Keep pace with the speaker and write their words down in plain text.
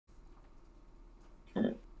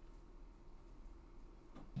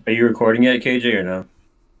Are you recording yet, KJ, or no?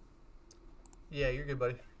 Yeah, you're good,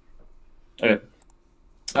 buddy. Okay.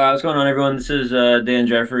 What's going on, everyone? This is Dan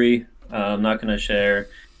Jeffrey. I'm not going to share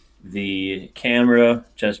the camera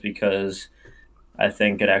just because I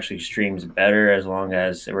think it actually streams better as long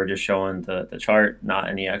as we're just showing the chart, not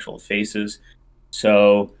any actual faces.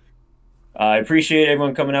 So I appreciate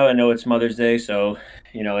everyone coming out. I know it's Mother's Day, so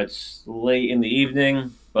it's late in the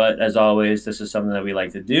evening, but as always, this is something that we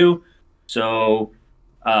like to do. So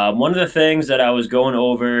one of the things that I was going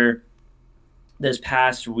over this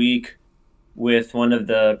past week with one of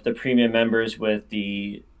the premium members with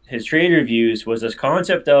the his trade reviews was this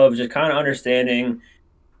concept of just kind of understanding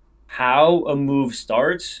how a move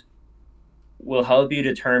starts will help you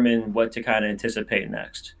determine what to kind of anticipate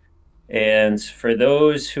next. And for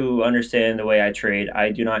those who understand the way I trade, I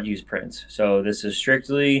do not use prints. So this is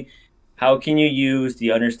strictly how can you use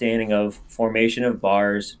the understanding of formation of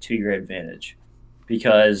bars to your advantage?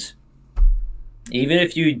 Because even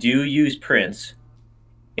if you do use prints,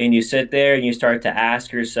 and you sit there and you start to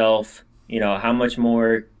ask yourself, how much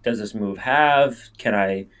more does this move have?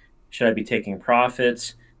 Should I be taking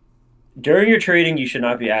profits? During your trading, you should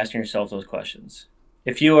not be asking yourself those questions.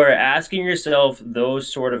 If you are asking yourself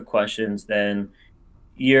those sort of questions, then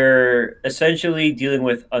you're essentially dealing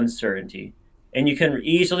with uncertainty. And you can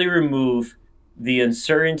easily remove the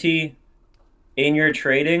uncertainty in your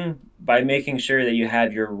trading by making sure that you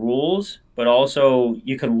have your rules, but also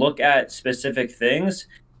you can look at specific things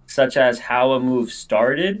such as how a move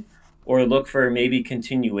started or look for maybe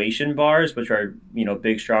continuation bars, which are,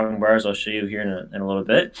 big strong bars. I'll show you here in a little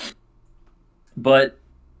bit. But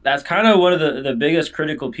that's kind of one of the biggest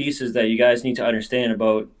critical pieces that you guys need to understand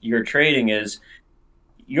about your trading is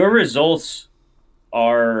your results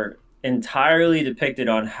are entirely depicted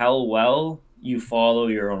on how well you follow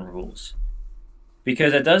your own rules.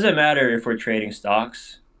 Because it doesn't matter if we're trading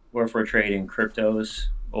stocks or if we're trading cryptos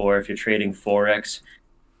or if you're trading Forex,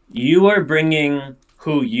 you are bringing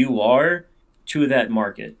who you are to that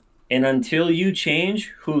market. And until you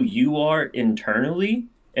change who you are internally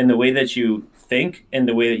and the way that you think and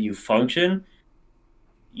the way that you function,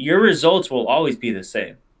 your results will always be the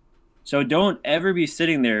same. So don't ever be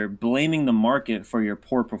sitting there blaming the market for your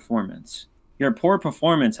poor performance. Your poor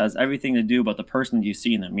performance has everything to do about the person you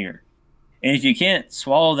see in the mirror. And if you can't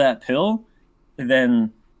swallow that pill,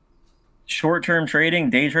 then short term trading,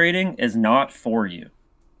 day trading is not for you.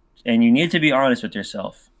 And you need to be honest with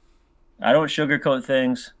yourself. I don't sugarcoat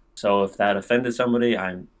things. So if that offended somebody,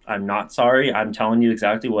 I'm not sorry. I'm telling you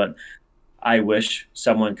exactly what I wish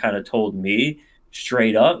someone kind of told me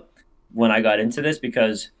straight up when I got into this,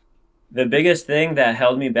 because the biggest thing that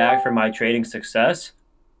held me back from my trading success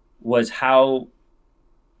was how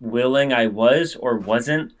willing I was or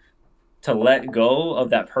wasn't to let go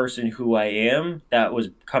of that person who I am that was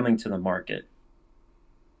coming to the market.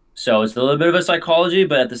 So it's a little bit of a psychology,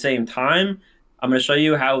 but at the same time, I'm going to show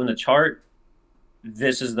you how in the chart,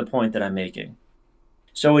 this is the point that I'm making.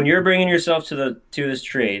 So when you're bringing yourself to this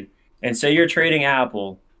trade, and say you're trading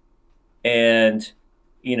Apple, and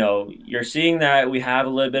you're seeing that we have a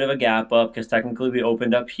little bit of a gap up because technically we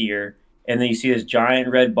opened up here, and then you see this giant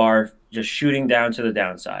red bar just shooting down to the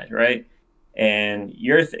downside, right? And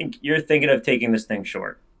you're thinking of taking this thing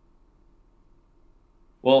short.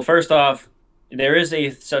 Well, first off, there is a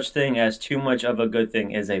such thing as too much of a good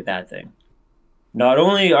thing is a bad thing. Not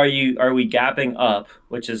only are we gapping up,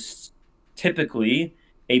 which is typically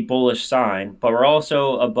a bullish sign, but we're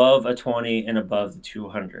also above a 20 and above the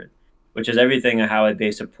 200, which is everything how I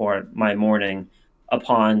base upon my morning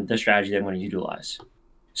upon the strategy that I'm going to utilize.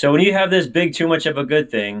 So when you have this big too much of a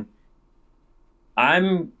good thing,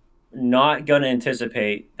 I'm not going to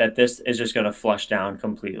anticipate that this is just going to flush down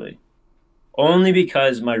completely, only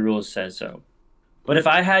because my rules says so. But if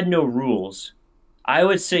I had no rules, I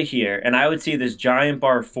would sit here and I would see this giant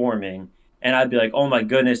bar forming, and I'd be like, oh my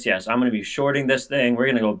goodness, yes, I'm going to be shorting this thing. We're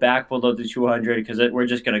going to go back below the 200 because we're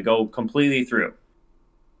just going to go completely through.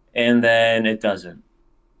 And then it doesn't,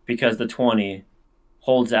 because the 20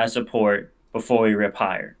 holds that support before we rip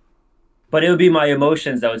higher. But it would be my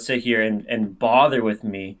emotions that would sit here and bother with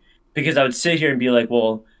me, because I would sit here and be like,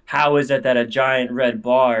 well, how is it that a giant red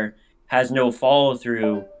bar has no follow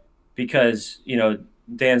through? Because,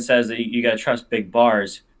 Dan says that you got to trust big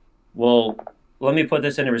bars. Well, let me put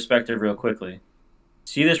this into perspective real quickly.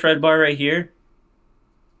 See this red bar right here?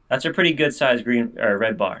 That's a pretty good sized green or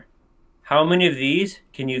red bar. How many of these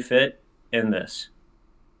can you fit in this?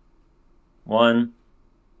 One,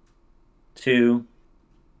 two,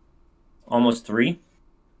 almost three.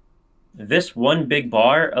 This one big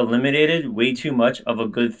bar eliminated way too much of a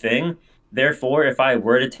good thing. Therefore, if I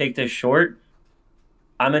were to take this short,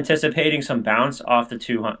 I'm anticipating some bounce off the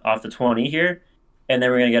 20 here, and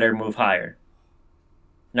then we're going to get our move higher.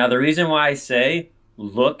 Now, the reason why I say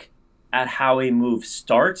look at how a move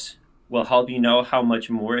starts will help you know how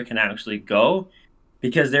much more it can actually go,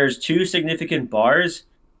 because there's two significant bars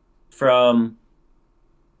from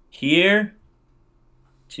here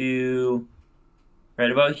to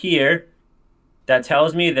right about here that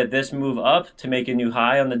tells me that this move up to make a new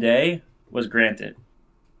high on the day was granted.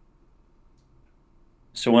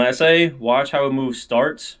 So when I say watch how a move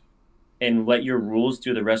starts and let your rules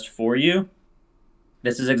do the rest for you,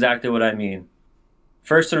 this is exactly what I mean.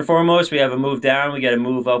 First and foremost, we have a move down, we get a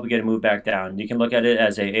move up, we get a move back down. You can look at it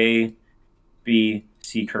as a B,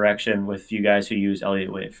 C correction with you guys who use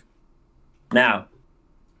Elliott wave. Now,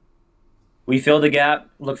 we fill the gap,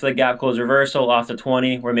 look for the gap close reversal off the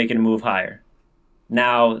 20, we're making a move higher.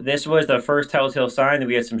 Now, this was the first telltale sign that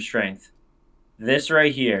we had some strength. This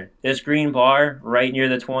right here, this green bar right near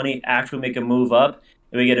the 20, after we make a move up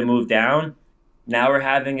and we get a move down, now we're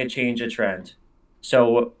having a change of trend.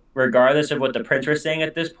 So regardless of what the printer is saying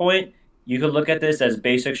at this point, you could look at this as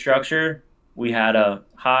basic structure. We had a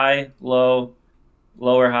high, low,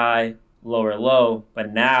 lower high, lower low,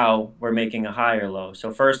 but now we're making a higher low.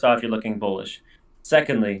 So first off, you're looking bullish.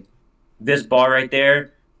 Secondly, this bar right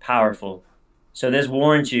there, powerful. So this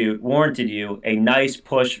warranted you a nice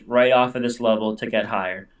push right off of this level to get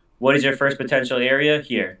higher. What is your first potential area?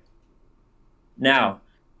 Here. Now,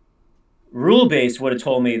 rule-based would have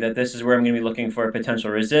told me that this is where I'm going to be looking for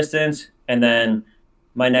potential resistance, and then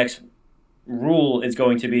my next rule is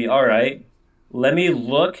going to be, all right, let me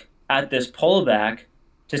look at this pullback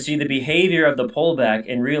to see the behavior of the pullback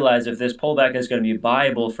and realize if this pullback is going to be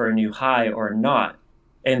viable for a new high or not.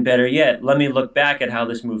 And better yet, let me look back at how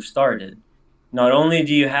this move started. Not only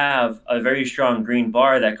do you have a very strong green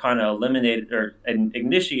bar that kind of eliminated or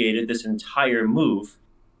initiated this entire move,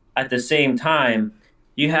 at the same time,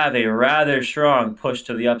 you have a rather strong push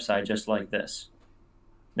to the upside just like this.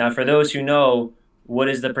 Now, for those who know, what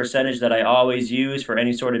is the percentage that I always use for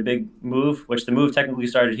any sort of big move, which the move technically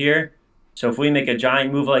started here. So if we make a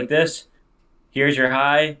giant move like this, here's your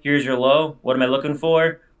high, here's your low. What am I looking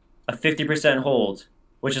for? A 50% hold,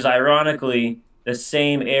 which is ironically the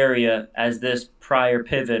same area as this prior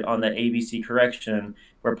pivot on the ABC correction.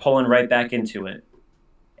 We're pulling right back into it.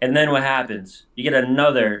 And then what happens? You get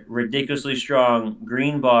another ridiculously strong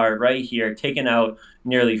green bar right here, taking out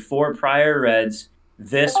nearly 4 prior reds.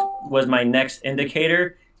 This was my next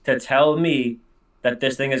indicator to tell me that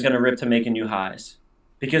this thing is going to rip to making new highs.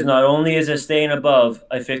 Because not only is it staying above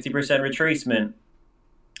a 50% retracement,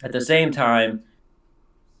 at the same time,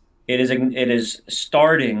 it is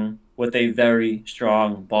starting with a very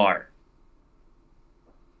strong bar.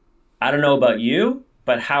 I don't know about you,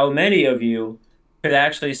 but how many of you could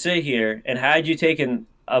actually sit here and had you taken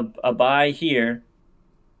a buy here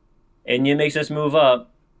and you make this move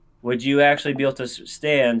up, would you actually be able to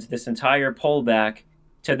stand this entire pullback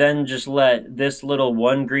to then just let this little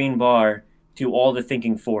one green bar do all the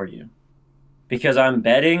thinking for you? Because I'm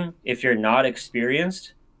betting if you're not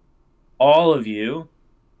experienced, all of you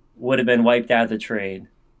would have been wiped out of the trade.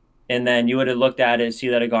 And then you would have looked at it, see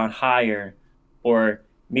that it gone higher, or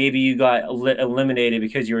maybe you got eliminated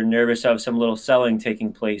because you were nervous of some little selling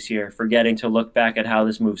taking place here, forgetting to look back at how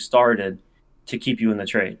this move started to keep you in the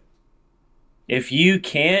trade. If you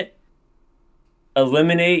can't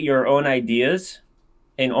eliminate your own ideas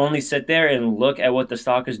and only sit there and look at what the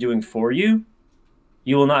stock is doing for you,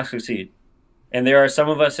 you will not succeed. And there are some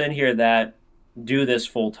of us in here that do this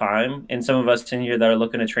full time, and some of us in here that are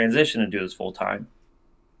looking to transition and do this full time.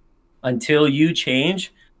 Until you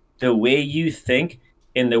change the way you think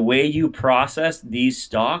and the way you process these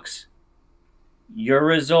stocks, your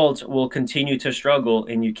results will continue to struggle,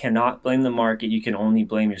 and you cannot blame the market. You can only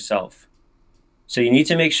blame yourself. So you need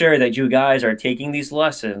to make sure that you guys are taking these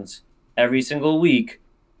lessons every single week,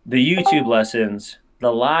 the YouTube lessons,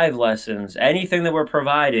 the live lessons, anything that we're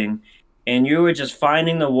providing, and you are just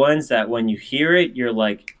finding the ones that when you hear it, you're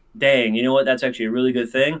like, dang, you know what? That's actually a really good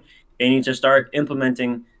thing. And you need to start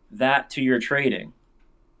implementing that to your trading.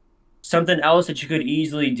 Something else that you could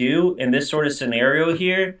easily do in this sort of scenario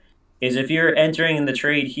here is if you're entering in the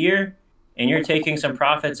trade here and you're taking some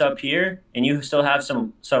profits up here and you still have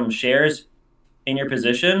some shares in your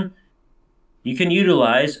position, you can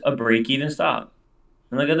utilize a break-even stop.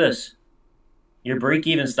 And look at this. Your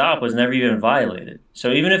break-even stop was never even violated.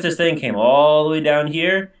 So even if this thing came all the way down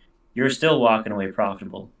here, you're still walking away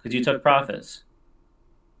profitable because you took profits.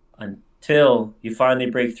 Until you finally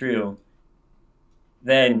break through,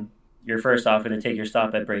 then you're first off going to take your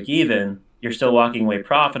stop at break even. You're still walking away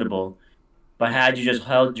profitable. But had you just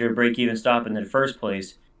held your break even stop in the first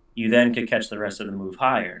place, you then could catch the rest of the move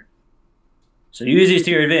higher. So use these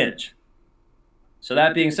to your advantage. So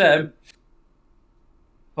that being said,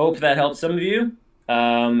 hope that helps some of you.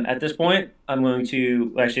 At this point, I'm going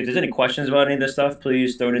to actually, if there's any questions about any of this stuff,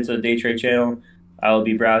 please throw it into the day trade channel. I will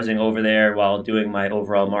be browsing over there while doing my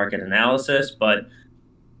overall market analysis. But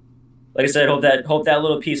like I said, hope that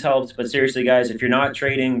little piece helped. But seriously, guys, if you're not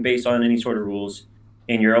trading based on any sort of rules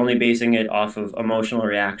and you're only basing it off of emotional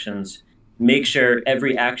reactions, make sure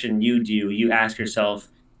every action you do, you ask yourself,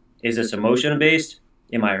 is this emotion based?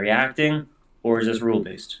 Am I reacting? Or is this rule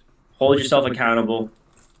based? Hold yourself accountable.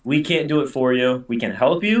 We can't do it for you. We can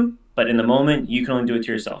help you, but in the moment, you can only do it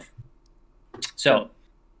to yourself. So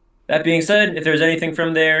that being said, if there's anything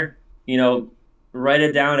from there, write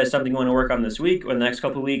it down as something you want to work on this week or the next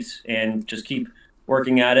couple of weeks and just keep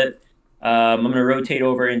working at it. I'm going to rotate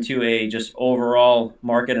over into a just overall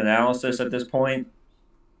market analysis at this point.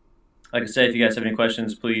 Like I said, if you guys have any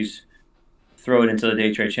questions, please throw it into the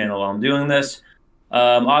day trade channel while I'm doing this.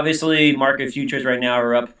 Obviously, market futures right now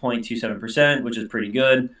are up 0.27%, which is pretty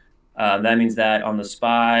good. That means that on the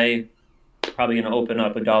SPY, probably going to open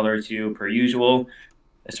up $1 or $2 per usual.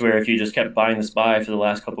 I swear if you just kept buying the SPY for the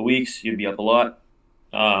last couple of weeks, you'd be up a lot.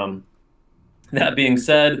 That being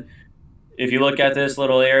said, if you look at this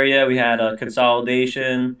little area, we had a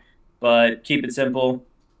consolidation, but keep it simple.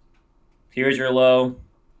 Here's your low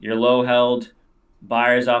held,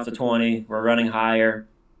 buyers off the 20, we're running higher.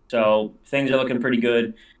 So things are looking pretty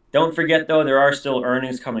good. Don't forget, though, there are still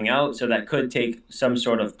earnings coming out, so that could take some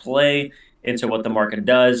sort of play into what the market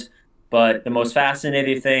does. But the most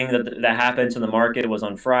fascinating thing that happened to the market was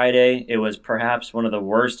on Friday. It was perhaps one of the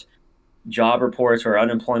worst job reports or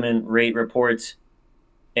unemployment rate reports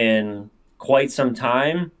in quite some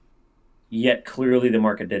time, yet clearly the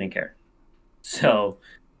market didn't care. So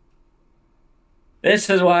this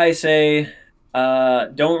is why I say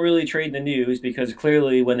don't really trade the news, because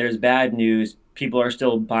clearly when there's bad news, people are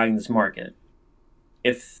still buying this market.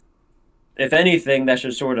 If anything, that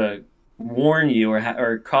should sort of warn you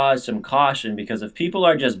or cause some caution, because if people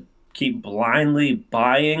are just keep blindly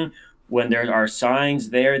buying when there are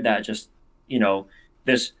signs there that just,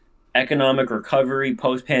 this economic recovery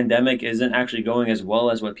post-pandemic isn't actually going as well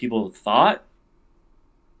as what people thought,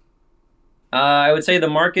 I would say the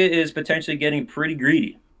market is potentially getting pretty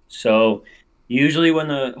greedy. So usually when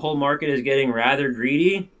the whole market is getting rather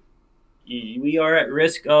greedy, we are at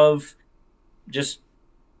risk of just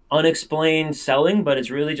unexplained selling, but it's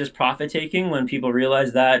really just profit taking when people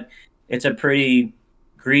realize that it's a pretty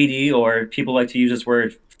greedy, or people like to use this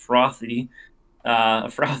word, frothy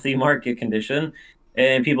market condition,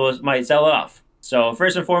 and people might sell it off. So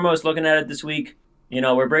first and foremost, looking at it this week,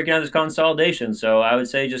 we're breaking out this consolidation. So I would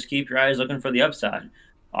say just keep your eyes looking for the upside.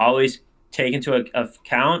 Always take into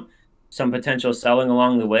account some potential selling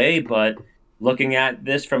along the way, but looking at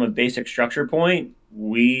this from a basic structure point,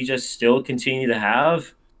 we just still continue to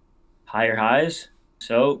have higher highs.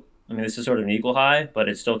 So, this is sort of an equal high, but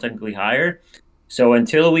it's still technically higher. So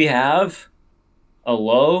until we have a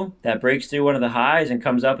low that breaks through one of the highs and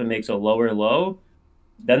comes up and makes a lower low,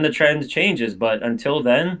 then the trend changes. But until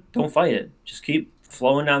then, don't fight it. Just keep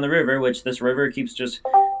flowing down the river, which this river keeps just,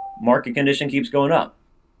 market condition keeps going up.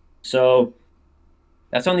 So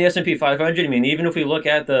that's on the S&P 500. Even if we look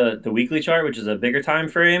at the weekly chart, which is a bigger time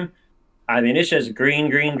frame, it's just green,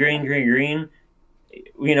 green, green, green, green.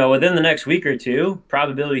 Within the next week or two,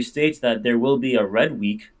 probability states that there will be a red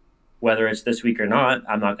week, whether it's this week or not.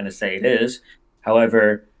 I'm not going to say it is.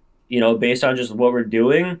 However, based on just what we're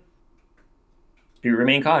doing, you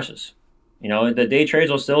remain cautious. The day trades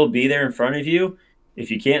will still be there in front of you. If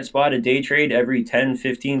you can't spot a day trade every 10,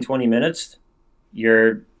 15, 20 minutes,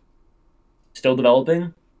 you're still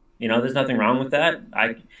developing. There's nothing wrong with that.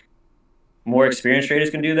 More experienced traders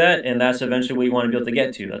can do that, and that's eventually what you want to be able to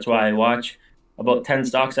get to. That's why I watch about 10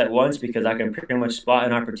 stocks at once, because I can pretty much spot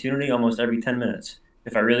an opportunity almost every 10 minutes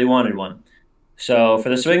if I really wanted one. So for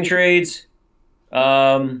the swing trades,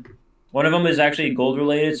 one of them is actually gold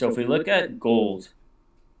related. So if we look at gold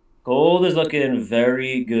is looking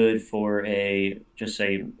very good for a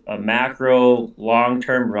macro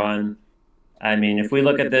long-term run. If we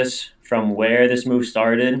look at this from where this move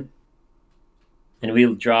started and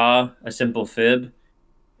we draw a simple fib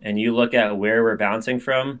and you look at where we're bouncing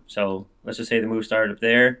from, so let's just say the move started up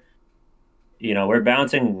there, we're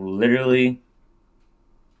bouncing literally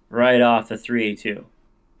right off the 382.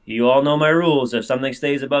 You all know my rules. If something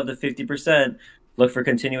stays above the 50%, look for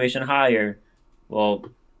continuation higher. Well,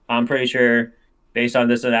 I'm pretty sure based on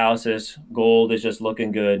this analysis, gold is just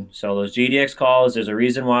looking good. So those GDX calls, there's a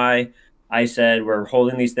reason why I said we're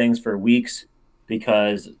holding these things for weeks,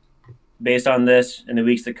 because based on this in the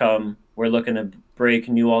weeks to come, we're looking to break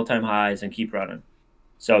new all-time highs and keep running.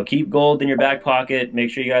 So keep gold in your back pocket.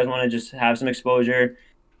 Make sure you guys want to just have some exposure.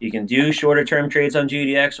 You can do shorter term trades on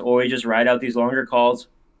GDX, or you just ride out these longer calls.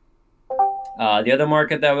 The other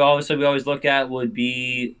market that we always look at would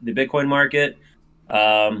be the Bitcoin market.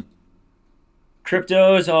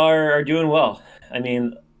 Cryptos are doing well. I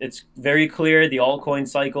mean, it's very clear the altcoin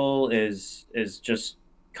cycle is just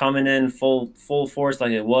coming in full force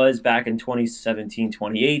like it was back in 2017,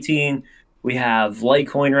 2018. We have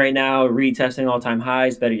Litecoin right now retesting all-time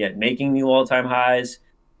highs, better yet, making new all-time highs.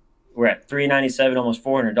 We're at $397, almost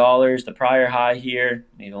 $400. The prior high here,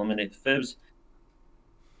 need to eliminate the fibs.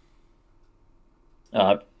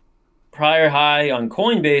 Prior high on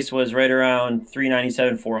Coinbase was right around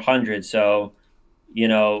 $397, $400. So, you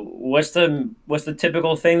know, what's the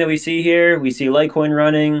typical thing that we see here? We see Litecoin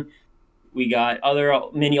running. We got other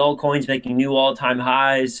mini altcoins making new all-time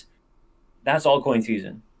highs. That's altcoin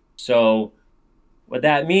season. So what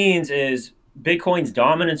that means is Bitcoin's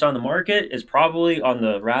dominance on the market is probably on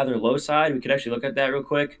the rather low side. We could actually look at that real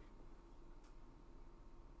quick.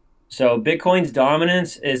 So Bitcoin's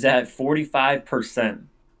dominance is at 45%.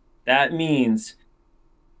 That means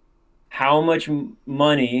how much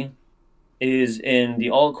money is in the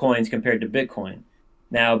altcoins compared to Bitcoin.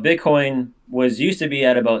 Now, Bitcoin used to be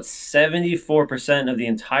at about 74% of the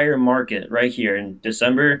entire market right here in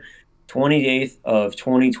December 28th of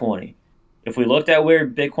 2020. If we looked at where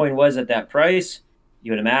Bitcoin was at that price,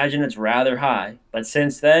 you would imagine it's rather high. But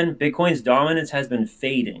since then, Bitcoin's dominance has been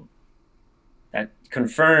fading. That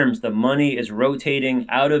confirms the money is rotating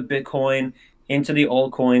out of Bitcoin into the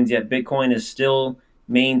altcoins, yet Bitcoin is still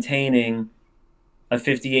maintaining a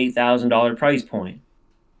 $58,000 price point.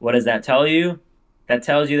 What does that tell you? That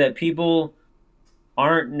tells you that people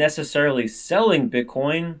aren't necessarily selling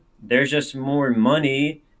Bitcoin. There's just more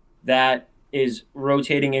money that is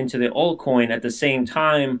rotating into the altcoin. At the same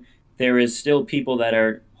time, there is still people that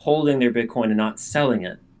are holding their Bitcoin and not selling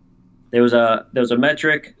it. There was a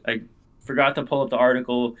metric, I forgot to pull up the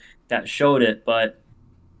article that showed it, but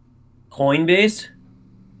Coinbase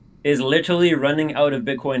is literally running out of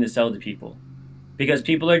Bitcoin to sell to people because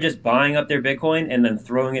people are just buying up their Bitcoin and then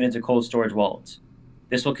throwing it into cold storage wallets.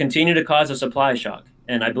 This will continue to cause a supply shock,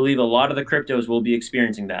 and I believe a lot of the cryptos will be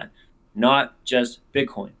experiencing that, not just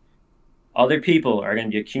Bitcoin. Other people are going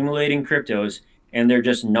to be accumulating cryptos, and they're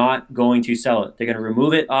just not going to sell it. They're going to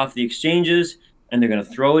remove it off the exchanges, and they're going to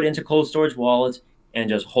throw it into cold storage wallets and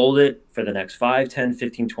just hold it for the next 5, 10,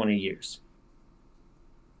 15, 20 years.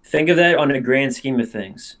 Think of that on a grand scheme of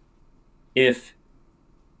things. If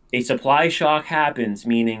a supply shock happens,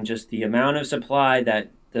 meaning just the amount of supply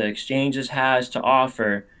that the exchanges has to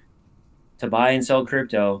offer to buy and sell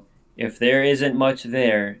crypto, if there isn't much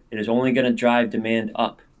there, it is only going to drive demand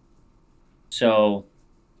up. So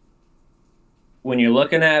when you're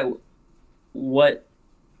looking at what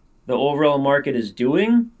the overall market is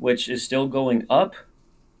doing, which is still going up,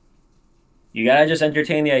 you got to just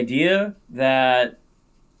entertain the idea that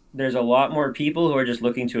there's a lot more people who are just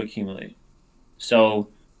looking to accumulate. So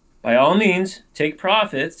by all means, take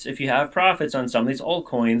profits if you have profits on some of these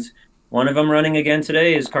altcoins. One of them running again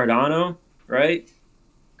today is Cardano, right?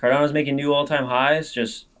 Cardano's making new all-time highs,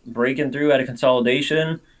 just breaking through at a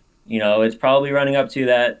consolidation. You know, it's probably running up to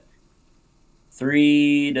that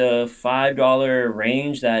 $3 to $5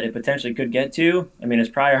 range that it potentially could get to. I mean, its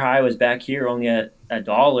prior high was back here only at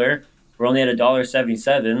 $1. We're only at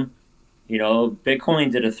 $1.77. You know,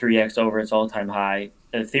 Bitcoin did a 3x over its all-time high.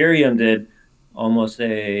 Ethereum did almost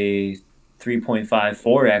a 3.5,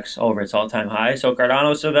 4x over its all-time high. So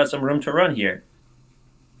Cardano still got some room to run here.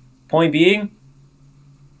 Point being,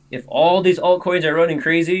 if all these altcoins are running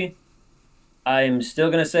crazy, I'm still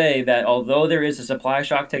going to say that although there is a supply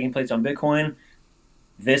shock taking place on Bitcoin,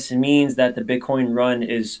 this means that the Bitcoin run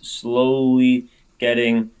is slowly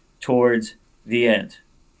getting towards the end.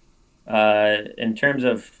 In terms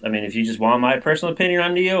of, I mean, if you just want my personal opinion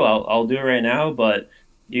on Neo, I'll do it right now, but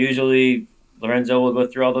usually Lorenzo will go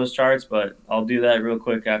through all those charts, but I'll do that real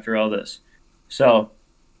quick after all this. So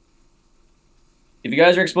if you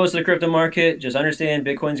guys are exposed to the crypto market, just understand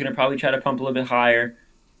Bitcoin's going to probably try to pump a little bit higher,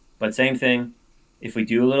 but same thing. If we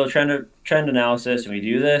do a little trend analysis and we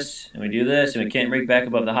do this and we do this and we can't break back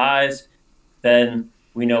above the highs, then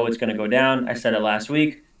we know it's going to go down. I said it last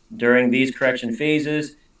week. During these correction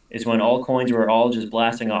phases is when altcoins were all just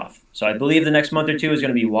blasting off. So I believe the next month or two is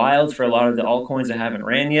going to be wild for a lot of the altcoins that haven't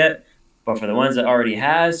ran yet. But for the ones that already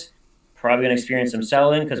has, probably going to experience some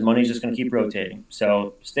selling because money's just going to keep rotating.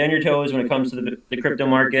 So stay on your toes when it comes to the crypto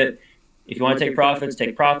market. If you want to take profits,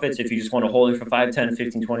 take profits. If you just want to hold it for 5, 10,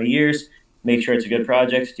 15, 20 years, make sure it's a good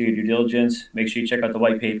project, do your due diligence, make sure you check out the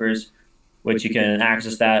white papers, which you can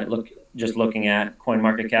access that just looking at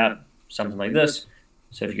CoinMarketCap, something like this.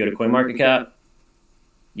 So if you go to CoinMarketCap,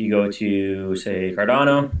 you go to, say,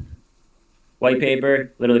 Cardano, white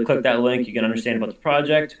paper, literally click that link, you can understand about the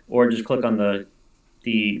project, or just click on the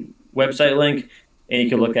website link and you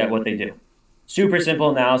can look at what they do. Super simple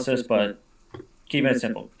analysis, but keeping it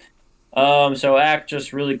simple. So ACT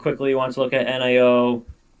just really quickly wants to look at NIO.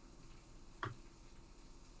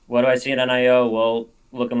 What do I see in NIO? Well,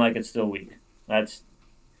 looking like it's still weak. We're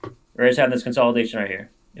just having this consolidation right here.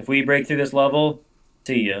 If we break through this level,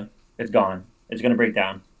 see ya. It's gone. It's going to break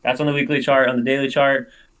down. That's on the weekly chart. On the daily chart,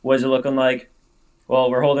 what is it looking like? Well,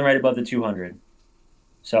 we're holding right above the 200.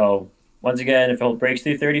 So once again, if it breaks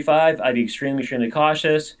through 35, I'd be extremely, extremely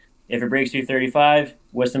cautious. If it breaks through 35,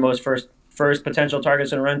 what's the most first potential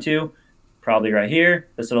targets going to run to? Probably right here,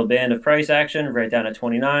 this little band of price action, right down at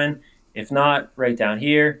 29. If not, right down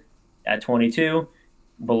here at 22.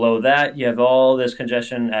 Below that, you have all this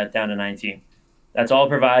congestion at down to 19. That's all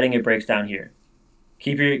providing it breaks down here.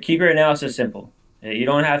 Keep your analysis simple. You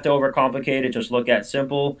don't have to overcomplicate it. Just look at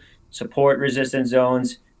simple support resistance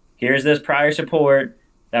zones. Here's this prior support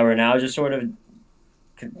that we're now just sort of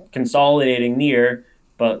consolidating near,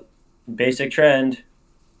 but basic trend,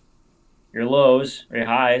 your lows or your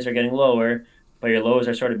highs are getting lower, but your lows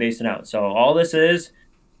are sort of basing out. So all this is,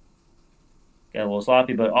 get a little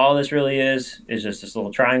sloppy, but all this really is just this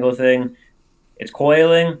little triangle thing. It's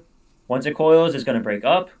coiling. Once it coils, it's going to break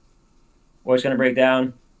up or it's going to break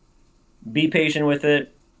down. Be patient with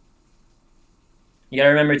it. You got to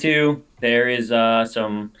remember, too, there is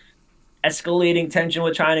some escalating tension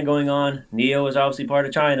with China going on. NEO is obviously part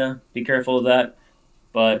of China. Be careful of that.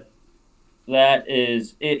 But that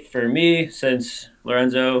is it for me, since,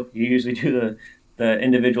 Lorenzo, you usually do the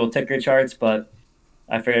individual ticker charts, but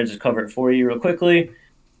I figured I'd just cover it for you real quickly.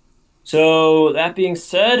 So that being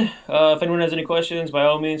said, if anyone has any questions, by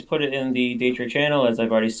all means, put it in the day trade channel, as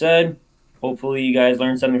I've already said. Hopefully you guys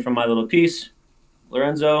learned something from my little piece.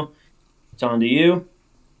 Lorenzo, it's on to you.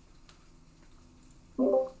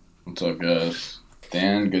 What's up, guys?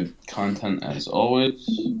 Dan, good content as always.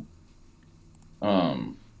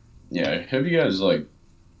 Yeah, I hope you guys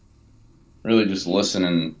really just listen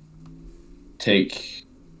and take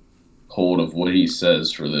hold of what he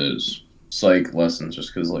says for those psych lessons,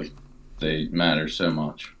 just because they matter so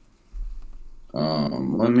much.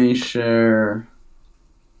 Let me share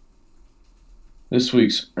this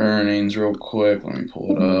week's earnings real quick. Let me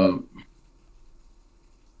pull it up.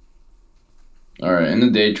 All right, in the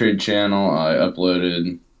day trade channel, I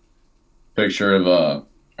uploaded a picture of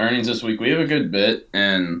earnings this week. We have a good bit,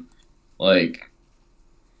 and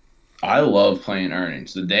I love playing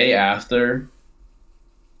earnings. The day after,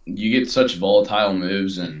 you get such volatile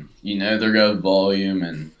moves, and they're going volume,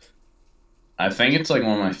 and I think it's one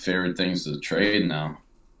of my favorite things to trade now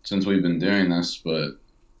since we've been doing this. But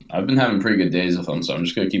I've been having pretty good days with them, so I'm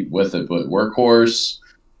just gonna keep with it. But Workhorse,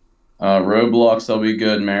 Roblox, they'll be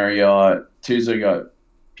good. Marriott. Tuesday got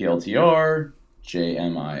PLTR,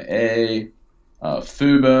 JMIA,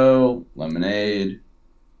 Fubo, Lemonade,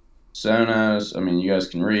 Sonos. I mean, you guys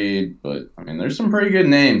can read, but I mean, there's some pretty good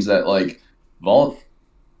names that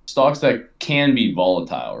stocks that can be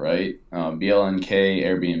volatile, right? BLNK,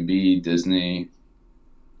 Airbnb, Disney,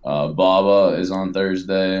 Baba is on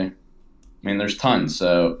Thursday. I mean, there's tons.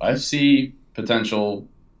 So I see potential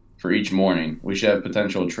for each morning. We should have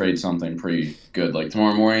potential to trade something pretty good. Like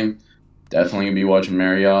tomorrow morning, definitely going to be watching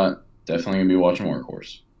Marriott. Definitely going to be watching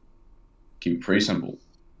Workhorse. Keep it pretty simple.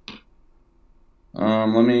 Let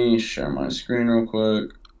me share my screen real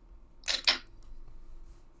quick.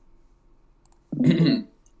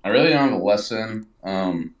 I really don't have a lesson.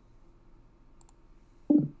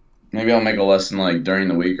 Maybe I'll make a lesson during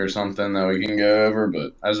the week or something that we can go over.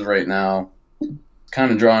 But as of right now,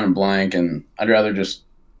 kind of drawing a blank, and I'd rather just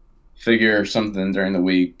figure something during the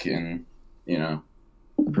week and,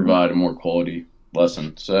 provide a more quality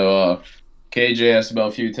lesson. So KJ asked about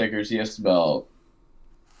a few tickers. He asked about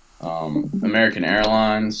American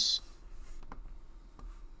Airlines.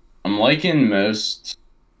 I'm liking most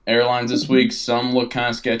airlines this week. Some look kind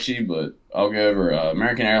of sketchy, but I'll go over.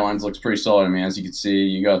 American Airlines looks pretty solid. I mean, as you can see,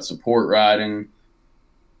 you got support riding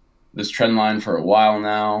this trend line for a while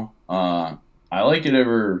now. I like it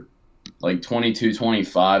over 22,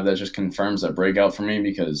 25. That just confirms that breakout for me,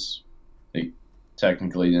 because they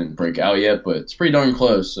technically didn't break out yet, but it's pretty darn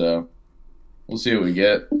close. So we'll see what we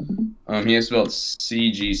get. He asked about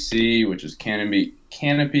CGC, which is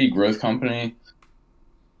Canopy Growth Company.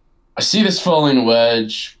 I see this falling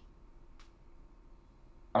wedge.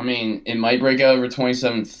 I mean, it might break out over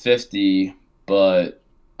 2750, but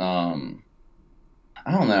I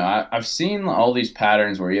don't know. I've seen all these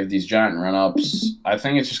patterns where you have these giant run-ups. I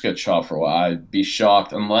think it's just going to chop for a while. I'd be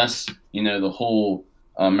shocked unless, the whole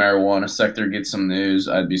marijuana sector gets some news.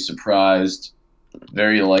 I'd be surprised.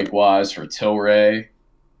 Very likewise for Tilray.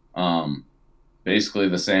 Basically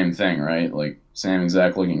the same thing, right? Like, same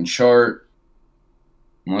exact looking chart.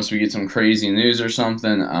 Unless we get some crazy news or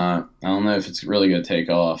something, I don't know if it's really going to take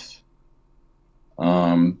off.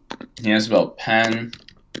 He asked about Penn.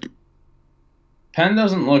 Penn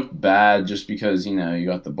doesn't look bad just because, you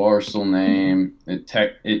got the Barstool name.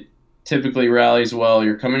 It typically rallies well.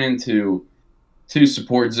 You're coming into two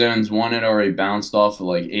support zones. One had already bounced off of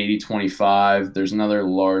like 80.25. There's another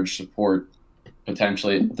large support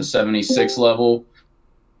potentially at the 76 level.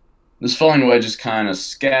 This falling wedge is kind of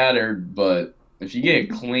scattered, but if you get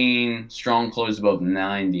clean, strong close above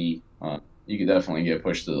 90, you could definitely get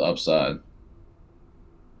pushed to the upside.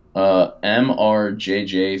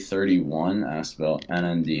 MRJJ31 asked about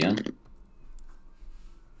NNDM.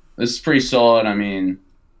 This is pretty solid. I mean,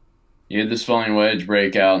 you had this falling wedge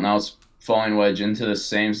breakout. Now it's falling wedge into the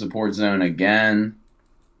same support zone again.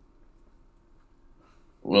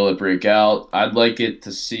 Will it break out? I'd like it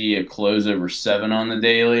to see a close over 7 on the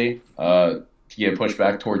daily to get pushed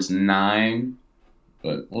back towards 9.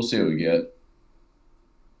 But we'll see what we get.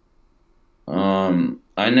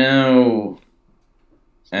 I know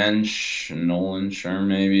Nolan Sherm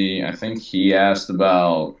maybe. I think he asked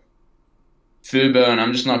about Fubo, and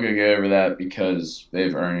I'm just not going to go over that because they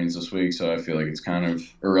have earnings this week, so I feel like it's kind of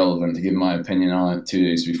irrelevant to give my opinion on it 2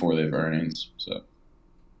 days before they have earnings. So,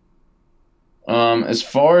 as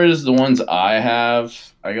far as the ones I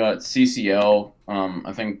have, I got CCL.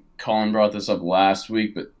 I think Colin brought this up last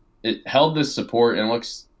week, but it held this support and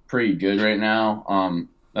looks pretty good right now.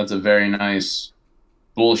 That's a very nice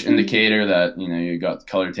bullish indicator that you got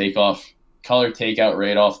color takeout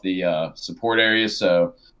right off the support area.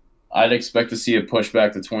 So I'd expect to see a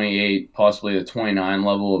pushback to 28, possibly the 29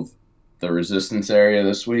 level of the resistance area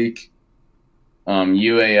this week.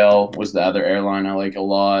 UAL was the other airline I like a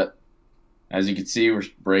lot. As you can see, we're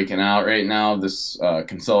breaking out right now this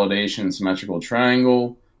consolidation symmetrical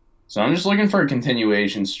triangle. So I'm just looking for a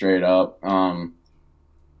continuation straight up.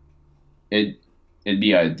 It'd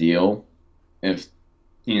be ideal if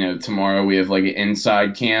tomorrow we have like an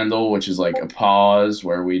inside candle, which is like a pause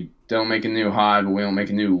where we don't make a new high, but we don't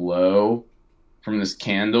make a new low from this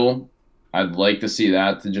candle. I'd like to see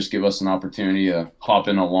that to just give us an opportunity to hop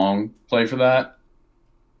in a long play for that.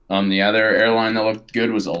 The other airline that looked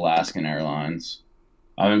good was Alaskan Airlines.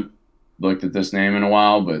 I haven't looked at this name in a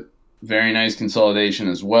while, but very nice consolidation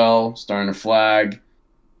as well. Starting to flag.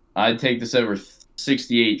 I'd take this over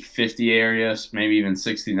 68.50 areas, maybe even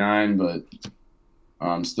 69, but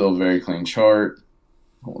still a very clean chart.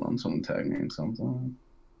 Hold on, someone tagged me in something.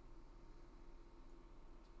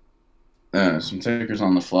 Some tickers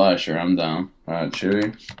on the fly. Sure, I'm down. All right,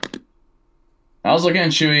 Chewy. I was looking at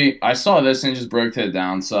Chewy. I saw this and just broke to the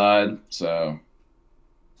downside. So,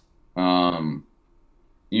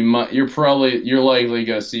 you're likely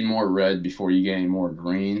gonna see more red before you get any more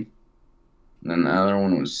green. And then the other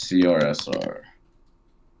one was CRSR.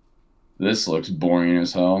 This looks boring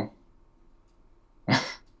as hell.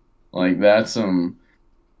 Like, that's some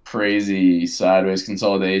crazy sideways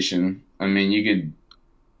consolidation. I mean, you could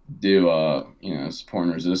do support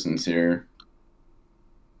and resistance here,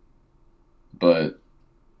 but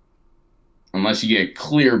unless you get a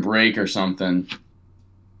clear break or something,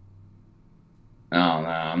 no,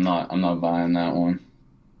 I'm not buying that one.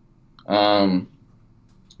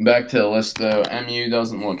 Back to the list though. MU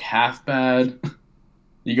doesn't look half bad.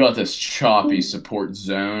 You got this choppy support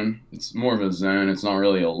zone. It's more of a zone. It's not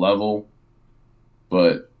really a level,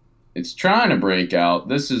 but it's trying to break out.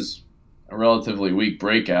 This is a relatively weak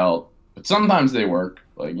breakout, but sometimes they work.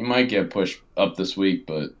 Like, you might get pushed up this week,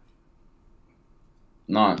 but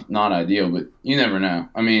not ideal, but you never know.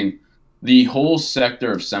 I mean, the whole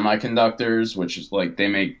sector of semiconductors, which is like they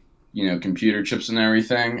make, computer chips and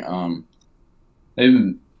everything,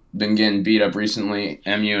 they've been getting beat up recently.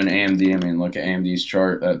 MU and AMD, I mean, look at AMD's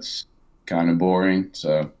chart. That's kind of boring.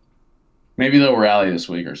 So maybe they'll rally this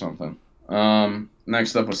week or something.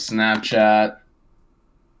 Next up was Snapchat.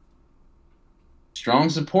 Strong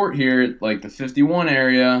support here, like the 51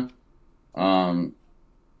 area.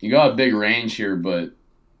 You got a big range here, but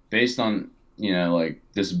based on, like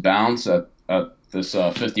this bounce at this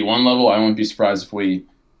 51 level, I wouldn't be surprised if we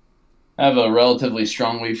have a relatively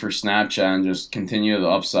strong week for Snapchat and just continue the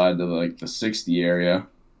upside to like the 60 area.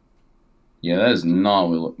 Yeah, that is not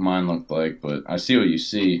what mine looked like, but I see what you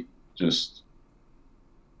see. Just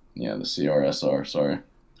Yeah, the CRSR, sorry.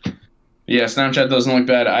 Yeah, Snapchat doesn't look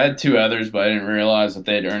bad. I had 2 others, but I didn't realize that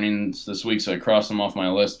they had earnings this week, so I crossed them off my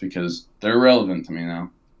list because they're relevant to me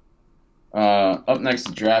now. Up next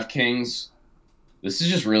is DraftKings. This is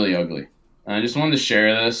just really ugly. And I just wanted to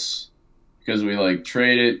share this because we like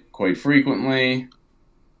trade it quite frequently.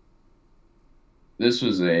 This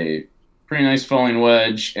was a pretty nice falling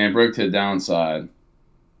wedge and it broke to the downside.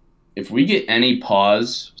 If we get any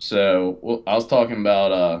pause, so I was talking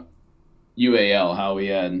about UAL, how we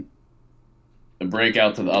had a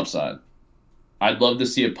breakout to the upside. I'd love to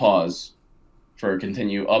see a pause for a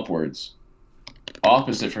continue upwards.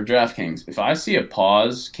 Opposite for DraftKings. If I see a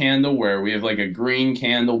pause candle where we have like a green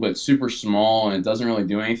candle but super small and it doesn't really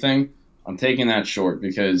do anything, I'm taking that short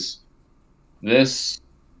because this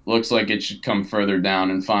looks like it should come further down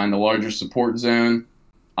and find a larger support zone.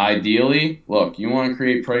 Ideally, look, you want to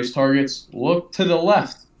create price targets, look to the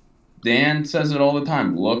left. Dan says it all the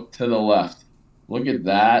time, look to the left. Look at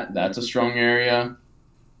that. That's a strong area.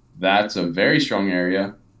 That's a very strong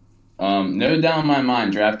area. No doubt in my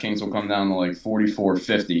mind, DraftKings will come down to like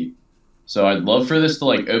 44.50. So I'd love for this to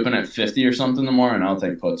like open at 50 or something tomorrow, and I'll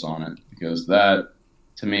take puts on it because that,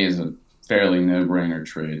 to me, is a fairly no-brainer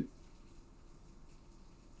trade.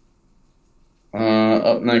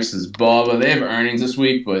 Up next is Baba. They have earnings this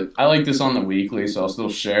week, but I like this on the weekly, so I'll still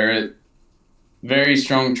share it. Very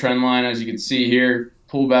strong trend line, as you can see here.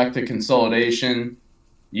 Pull back to consolidation.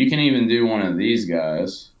 You can even do one of these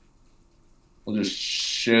guys. We'll just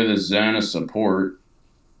show the zone of support.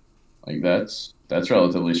 Like that's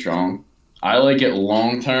relatively strong. I like it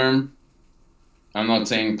long term. I'm not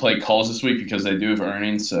saying play calls this week because they do have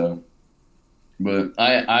earnings, so but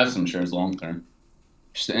I have some shares long term.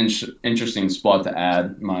 Just an interesting spot to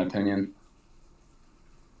add, in my opinion.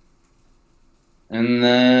 And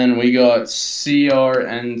then we got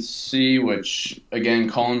CRNC, which, again,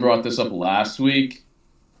 Colin brought this up last week.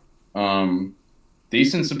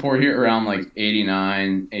 Decent support here around like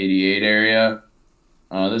 89, 88 area.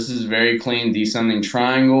 This is very clean descending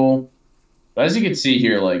triangle. But as you can see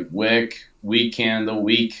here, like wick, weak candle,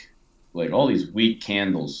 weak, like all these weak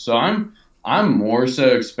candles. So I'm more so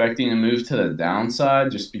expecting to move to the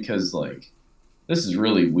downside just because like this is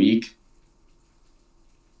really weak.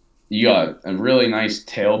 You got a really nice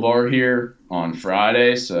tail bar here on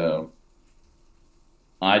Friday, so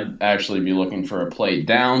I'd actually be looking for a play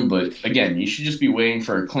down. But again, you should just be waiting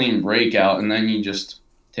for a clean breakout, and then you just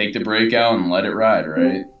take the breakout and let it ride,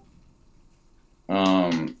 right?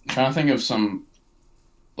 Trying to think of some,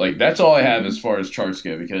 like that's all I have as far as charts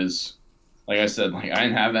go because, like I said, like I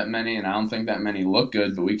didn't have that many, and I don't think that many look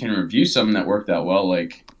good. But we can review some that worked out well,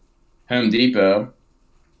 like Home Depot.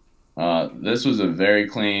 This was a very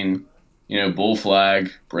clean, bull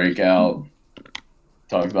flag breakout.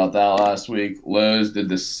 Talked about that last week. Lowe's did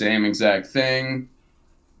the same exact thing.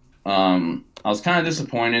 I was kind of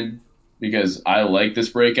disappointed because I like this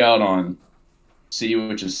breakout on C,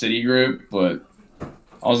 which is Citigroup, but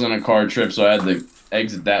I was on a car trip, so I had to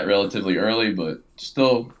exit that relatively early, but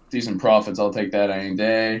still decent profits. I'll take that any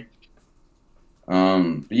day.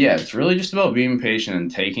 But yeah, it's really just about being patient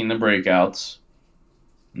and taking the breakouts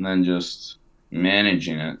and then just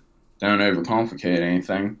managing it. Don't overcomplicate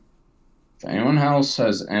anything. If anyone else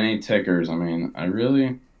has any tickers, I mean,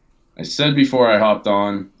 I said before I hopped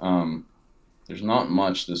on, there's not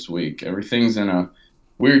much this week. Everything's in a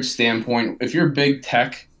weird standpoint. If you're big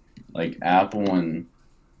tech, like Apple and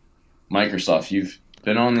Microsoft, you've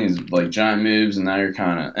been on these like giant moves and now you're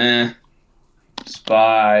kind of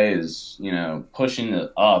SPY is, pushing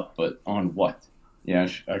it up, but on what? Yeah,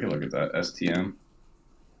 I could look at that. STM.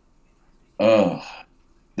 Oh,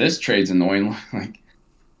 this trade's annoying. Like,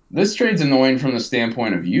 this trade's annoying from the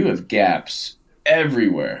standpoint of you have gaps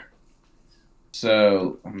everywhere.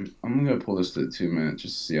 So I'm gonna pull this to 2 minutes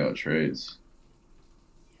just to see how it trades.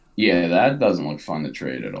 Yeah, that doesn't look fun to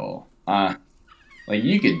trade at all. Like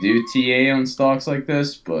you could do TA on stocks like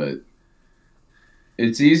this, but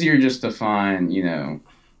it's easier just to find,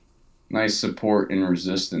 nice support and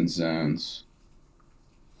resistance zones.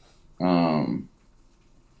 I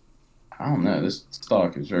don't know. This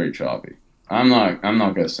stock is very choppy. I'm not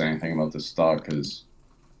gonna say anything about this stock because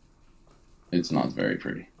it's not very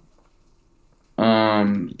pretty.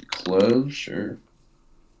 Close, sure.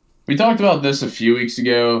 We talked about this a few weeks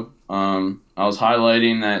ago. I was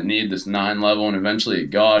highlighting that it needed this 9 level, and eventually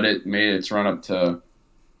it got it, made its run up to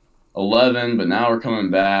 11, but now we're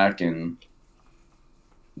coming back, and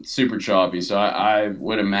it's super choppy. So I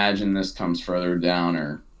would imagine this comes further down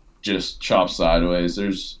or just chops sideways.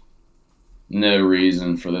 There's no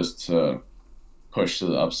reason for this to push to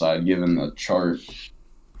the upside given the chart.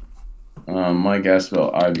 Mike asked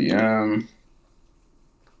about IBM.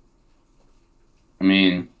 I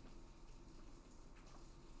mean,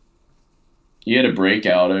 you had a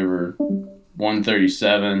breakout over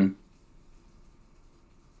 137.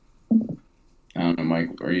 I don't know,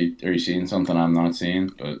 Mike. Are you seeing something I'm not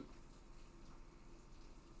seeing? But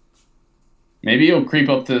maybe you'll creep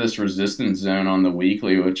up to this resistance zone on the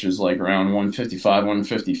weekly, which is like around 155,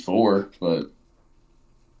 154. But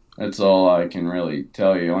that's all I can really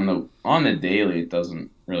tell you. On the daily, it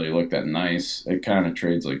doesn't really look that nice. It kind of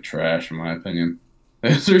trades like trash, in my opinion.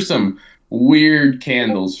 There's some weird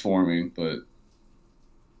candles forming, but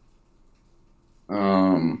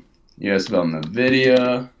you asked about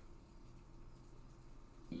NVIDIA.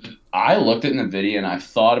 I looked at NVIDIA and I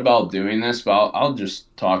thought about doing this, but I'll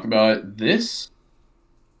just talk about it. This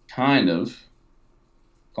kind of,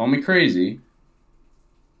 call me crazy,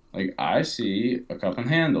 like I see a cup and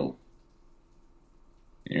handle.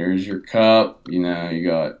 Here's your cup. You know, you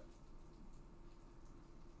got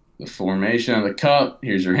the formation of the cup.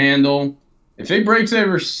 Here's your handle. If it breaks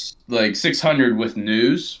over like 600 with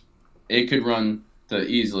news, it could run to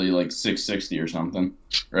easily like 660 or something,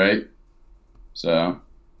 right? So,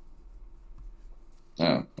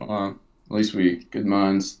 well, at least we good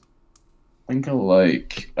minds think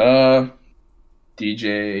alike.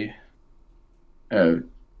 DJ,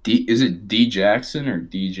 is it D Jackson or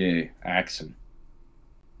DJ Axon?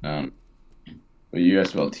 But you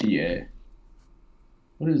asked about TA.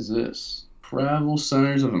 What is this? Travel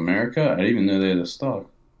Centers of America? I didn't even know they had a stock.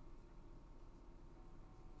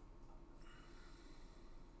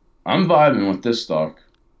 I'm vibing with this stock.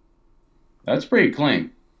 That's pretty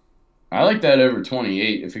clean. I like that over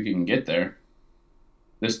 28 if it can get there.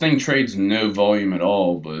 This thing trades no volume at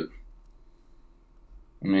all, but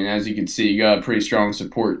I mean, as you can see, you got a pretty strong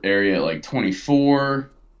support area at like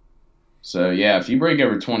 24. So yeah, if you break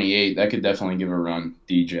over 28, that could definitely give a run.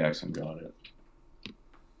 D Jackson got it.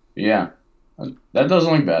 Yeah, that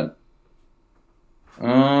doesn't look bad.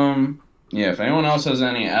 Yeah, if anyone else has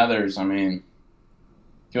any others, I mean,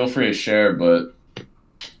 feel free to share, but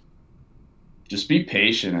just be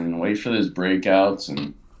patient and wait for those breakouts.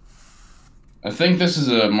 And I think this is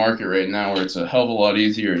a market right now where it's a hell of a lot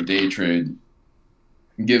easier to day trade,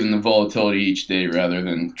 given the volatility each day, rather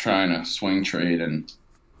than trying to swing trade and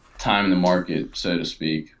time the market, so to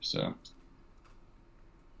speak. So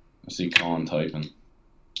I see Colin typing.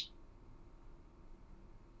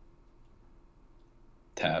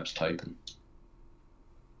 Tabs typing.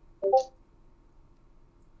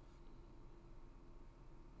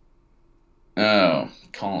 Oh,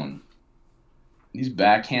 Colin. These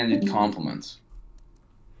backhanded compliments.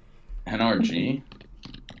 NRG?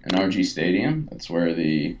 NRG Stadium? That's where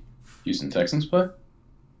the Houston Texans play?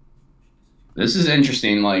 This is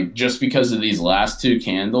interesting, like, just because of these last two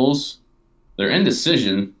candles, they're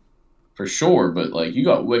indecision for sure, but, like, you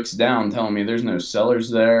got wicks down telling me there's no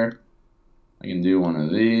sellers there. I can do one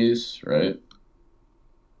of these, right?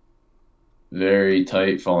 Very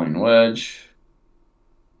tight falling wedge.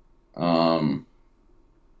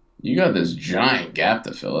 You got this giant gap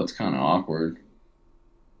to fill. That's kind of awkward.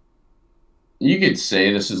 You could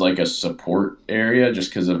say this is like a support area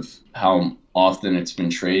just because of how often it's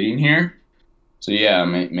been trading here. So yeah,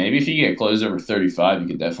 maybe if you get closed over 35, you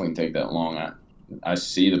could definitely take that long. I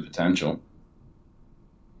see the potential.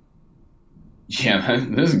 Yeah,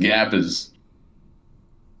 this gap is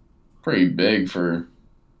pretty big for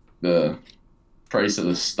the price of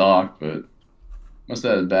the stock, but must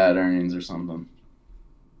have had bad earnings or something.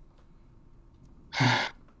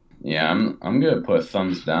 Yeah, I'm gonna put a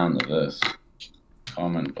thumbs down to this.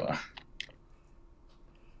 Comment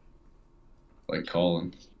by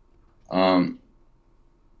Colin.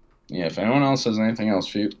 Yeah, if anyone else has anything else,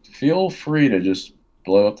 feel free to just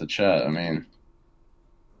blow up the chat. I mean,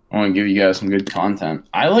 I want to give you guys some good content.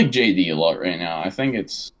 I like JD a lot right now. I think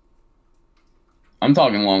I'm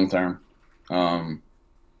talking long term.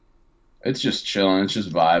 It's just chilling. It's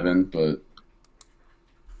just vibing, but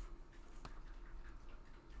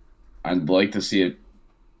I'd like to see it,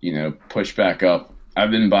 push back up. I've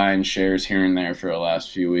been buying shares here and there for the last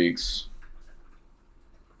few weeks.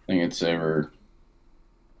 I think it's over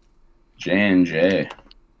J&J.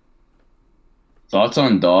 Thoughts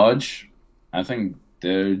on Dodge? I think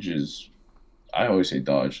Doge is, I always say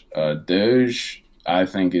Dodge. Doge, I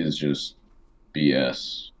think, is just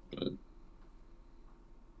BS. But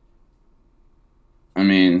I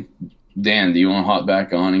mean, Dan, do you want to hop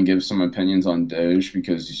back on and give some opinions on Doge?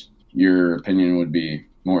 Because your opinion would be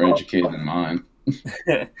more educated than mine.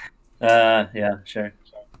 Yeah, sure.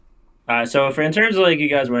 So in terms of like you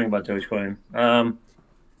guys worrying about Dogecoin,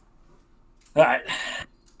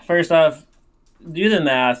 from first off, do the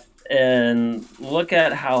math and look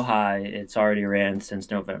at how high it's already ran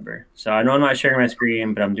since November. So I know I'm not sharing my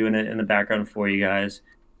screen, but I'm doing it in the background for you guys.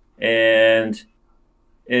 And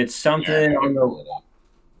it's something on the...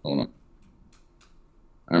 Hold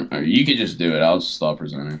on. You could just do it. I'll just stop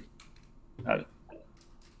presenting. Okay.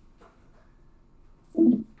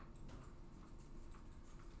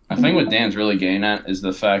 I think what Dan's really getting at is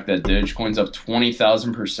the fact that Dogecoin's up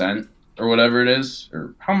 20,000% or whatever it is.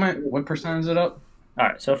 Or what percent is it up? All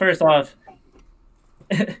right. So first off,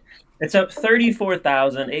 it's up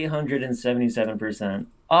 34,877%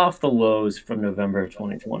 off the lows from November of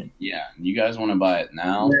 2020. Yeah. You guys want to buy it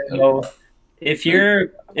now? So if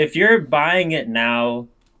you're buying it now,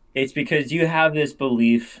 it's because you have this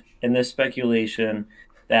belief and this speculation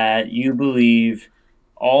that you believe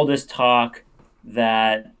all this talk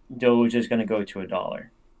that Doge is going to go to $1.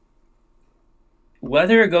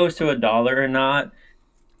 Whether it goes to $1 or not,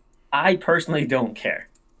 I personally don't care.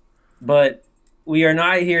 But we are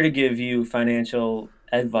not here to give you financial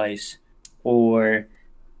advice or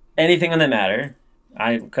anything on the matter.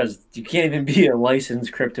 Because you can't even be a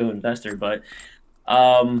licensed crypto investor. But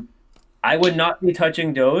I would not be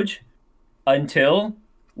touching Doge until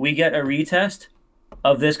we get a retest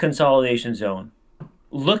of this consolidation zone.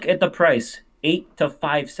 Look at the price, 8 to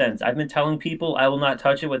 5 cents. I've been telling people I will not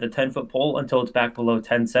touch it with a 10-foot pole until it's back below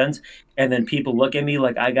 10 cents. And then people look at me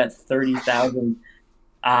like I got 30,000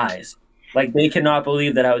 eyes. Like they cannot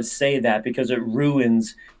believe that I would say that because it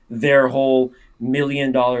ruins their whole $1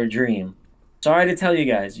 million dream. Sorry to tell you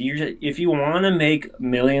guys, if you want to make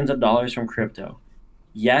millions of dollars from crypto,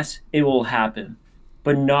 yes, it will happen.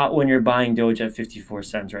 But not when you're buying Doge at 54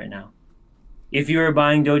 cents right now. If you were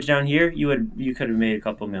buying Doge down here, you could have made a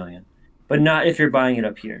couple million. But not if you're buying it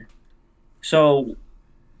up here. So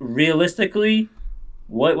realistically,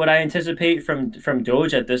 what would I anticipate from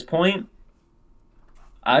Doge at this point?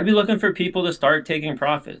 I'd be looking for people to start taking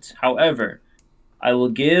profits. However, I will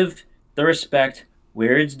give the respect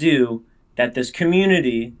where it's due that this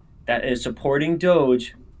community that is supporting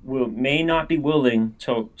Doge may not be willing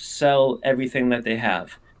to sell everything that they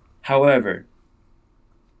have. However,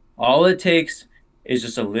 all it takes is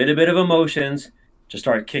just a little bit of emotions to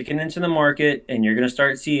start kicking into the market, and you're going to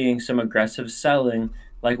start seeing some aggressive selling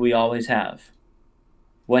like we always have.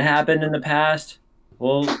 What happened in the past?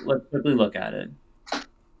 Well, let's quickly look at it.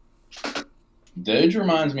 Doge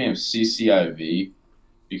reminds me of CCIV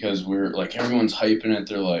because everyone's hyping it.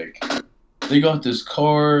 They're like, they got this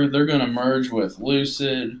card, they're going to merge with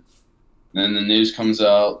Lucid. Then the news comes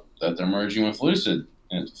out that they're merging with Lucid,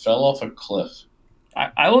 and it fell off a cliff.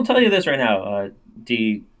 I will tell you this right now,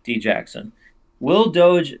 D Jackson. Will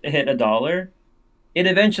Doge hit $1? It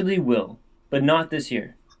eventually will, but not this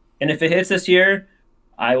year. And if it hits this year,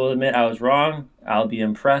 I will admit I was wrong. I'll be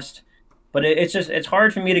impressed. But it's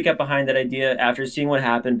hard for me to get behind that idea after seeing what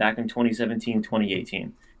happened back in 2017,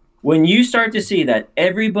 2018. When you start to see that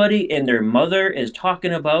everybody and their mother is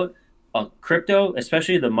talking about a crypto,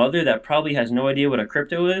 especially the mother that probably has no idea what a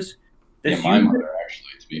crypto is. My mother,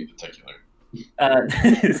 actually, to be particular.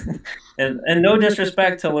 And no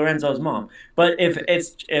disrespect to Lorenzo's mom, but if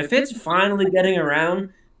it's finally getting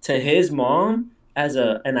around to his mom as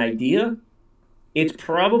an idea, it's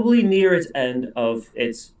probably near its end of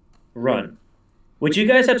its run. What you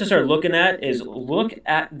guys have to start looking at is look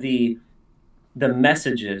at the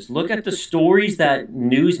messages, look at the stories that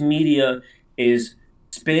news media is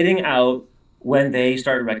spitting out when they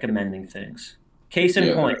start recommending things. Case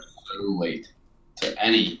in point. So late to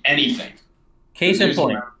anything. Case in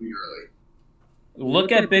point.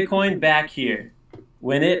 Look at Bitcoin back here.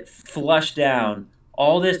 When it flushed down,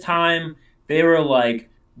 all this time they were like,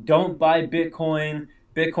 don't buy Bitcoin.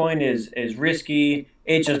 Bitcoin is risky.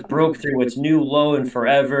 It just broke through its new low and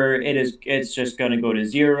forever. It's just going to go to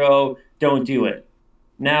zero. Don't do it.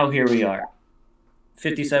 Now here we are.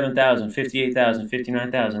 57,000, 58,000,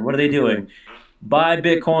 59,000. What are they doing? Buy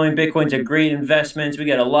Bitcoin. Bitcoin's a great investment. We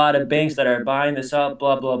got a lot of banks that are buying this up,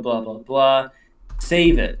 blah, blah, blah, blah, blah.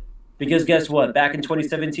 Save it. Because guess what? Back in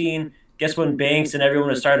 2017, guess when banks and everyone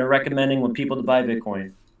was starting recommending when people to buy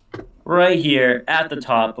Bitcoin? Right here at the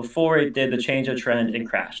top before it did the change of trend and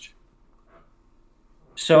crashed.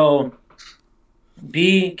 So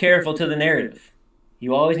be careful to the narrative.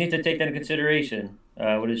 You always need to take that into consideration.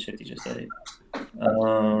 What did Shifty just say?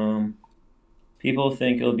 People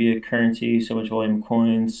think it'll be a currency, so much volume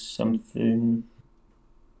coins, something.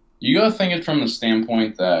 You gotta think it from the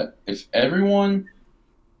standpoint that if everyone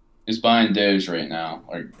is buying Doge right now,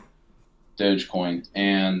 or Dogecoin,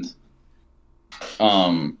 and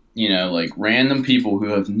like random people who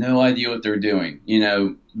have no idea what they're doing,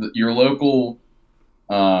 your local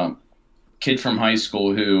kid from high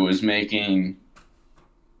school who is making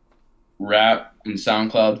rap and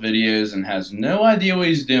SoundCloud videos and has no idea what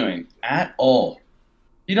he's doing at all.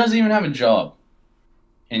 He doesn't even have a job.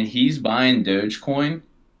 And he's buying Dogecoin.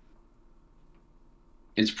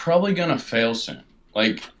 It's probably gonna fail soon.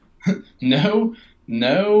 Like,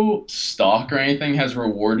 no stock or anything has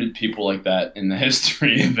rewarded people like that in the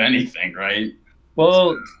history of anything, right?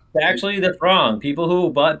 Well, actually, that's wrong. People who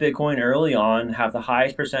bought Bitcoin early on have the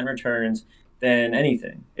highest percent returns than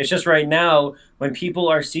anything. It's just right now when people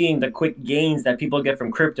are seeing the quick gains that people get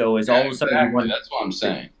from crypto is all of a sudden Exactly. That's what I'm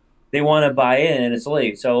saying. they want to buy in and it's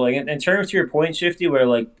late. So like in terms to your point, Shifty, where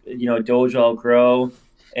like Doge will grow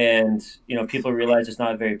and people realize it's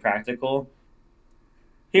not very practical.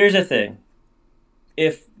 Here's the thing: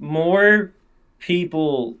 if more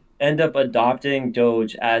people end up adopting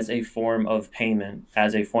Doge as a form of payment,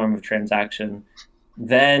 as a form of transaction,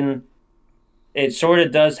 then it sort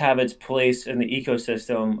of does have its place in the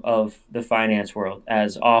ecosystem of the finance world,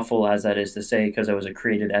 as awful as that is to say, because it was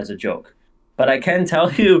created as a joke. But I can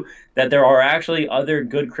tell you that there are actually other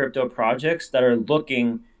good crypto projects that are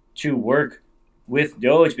looking to work with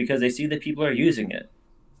Doge because they see that people are using it.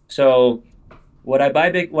 So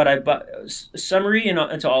summary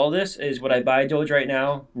into all of this is, would I buy Doge right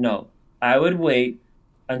now? No. I would wait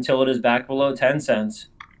until it is back below 10 cents.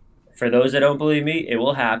 For those that don't believe me, it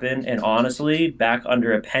will happen. And honestly, back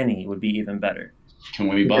under a penny would be even better. Can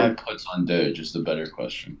we buy puts on Doge is the better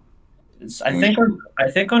question. I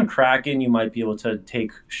think on Kraken you might be able to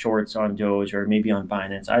take shorts on Doge or maybe on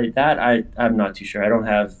Binance. I'm not too sure. I don't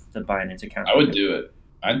have the Binance account. I would do it.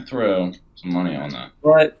 I'd throw some money on that.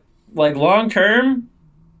 But like long term,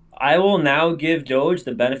 I will now give Doge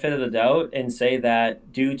the benefit of the doubt and say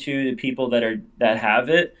that due to the people that have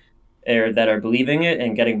it or that are believing it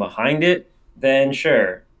and getting behind it, then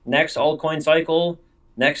sure, next altcoin cycle,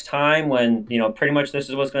 next time when pretty much this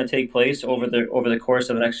is what's going to take place over the course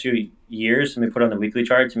of the next few years. Let me put on the weekly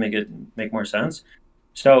chart to make more sense.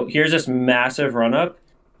 So here's this massive run up.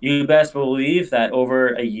 You best believe that over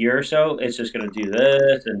a year or so, it's just going to do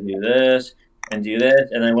this and do this and do this,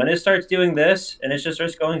 and then when it starts doing this and it just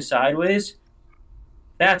starts going sideways,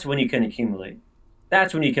 that's when you can accumulate.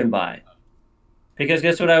 That's when you can buy. Because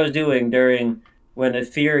guess what I was doing during when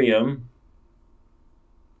Ethereum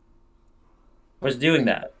was doing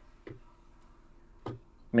that? I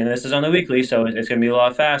mean, this is on the weekly, so it's going to be a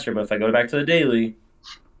lot faster. But if I go back to the daily,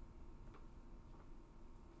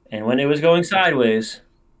 and when it was going sideways,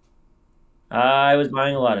 I was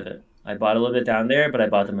buying a lot of it. I bought a little bit down there, but I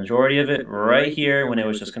bought the majority of it right here when it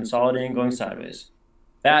was just consolidating, going sideways.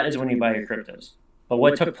 That is when you buy your cryptos. But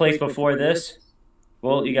what took place before this?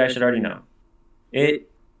 Well, you guys should already know. It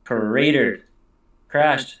cratered,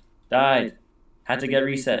 crashed, died, had to get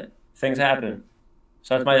reset. Things happen.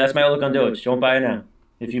 So that's my outlook on Doge. Don't buy it now.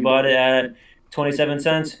 If you bought it at 27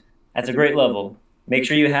 cents, that's a great level. Make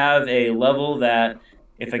sure you have a level that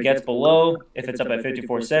if it gets below, if it's up at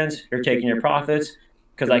 54 cents, you're taking your profits.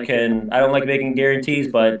 Because I don't like making guarantees,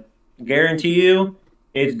 but guarantee you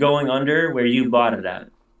it's going under where you bought it at.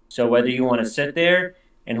 So whether you want to sit there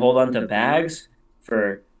and hold on to bags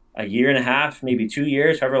for a year and a half, maybe 2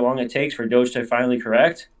 years, however long it takes for Doge to finally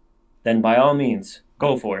correct, then by all means,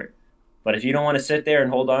 go for it. But if you don't want to sit there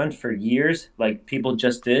and hold on for years, like people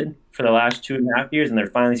just did for the last 2.5 years, and they're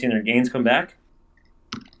finally seeing their gains come back,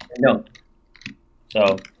 no.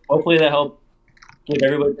 So hopefully that helped give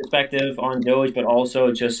everybody perspective on Doge, but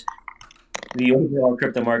also just the overall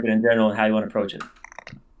crypto market in general and how you want to approach it.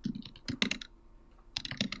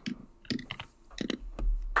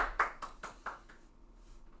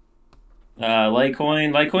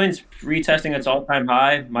 Litecoin's retesting its all-time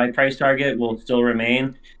high. My price target will still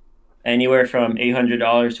remain anywhere from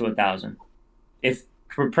 $800 to $1,000. If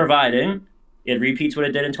providing it repeats what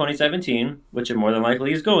it did in 2017, which it more than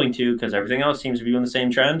likely is going to, because everything else seems to be on the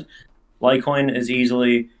same trend, Litecoin is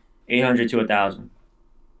easily 800 to 1,000.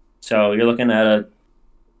 So you're looking at a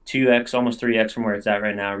 2x, almost 3x from where it's at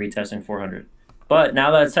right now, retesting 400. But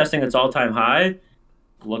now that it's testing its all-time high,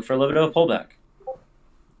 look for a little bit of a pullback.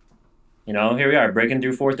 Here we are, breaking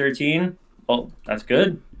through 413. Well, that's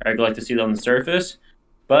good. I'd like to see that on the surface,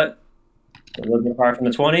 but a little bit far from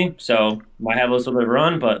the 20, so might have a little bit of a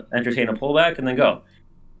run, but entertain a pullback and then go.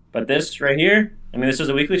 But this right here, this is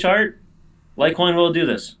a weekly chart. Litecoin will do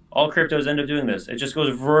this. All cryptos end up doing this. It just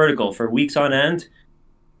goes vertical for weeks on end.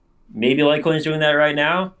 Maybe Litecoin's doing that right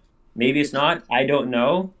now. Maybe it's not. I don't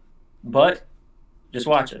know. But just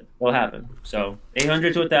watch it. It'll happen. So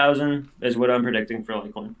 800 to 1,000 is what I'm predicting for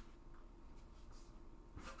Litecoin.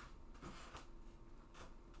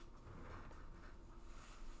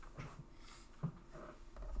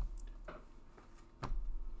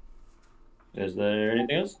 Is there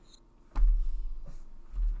anything else?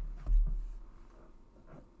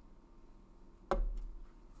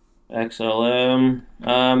 XLM.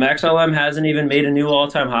 XLM hasn't even made a new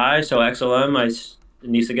all-time high, so XLM it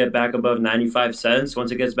needs to get back above 95 cents.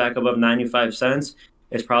 Once it gets back above 95 cents,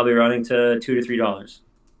 it's probably running to $2 to $3.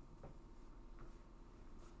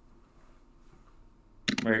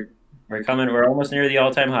 We're coming. We're almost near the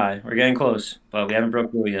all-time high. We're getting close, but we haven't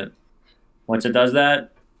broke through yet. Once it does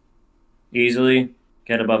that, easily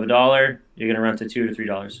get above $1, you're gonna run to $2 to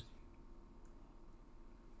 $3.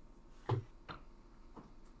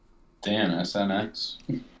 Dan, SNX.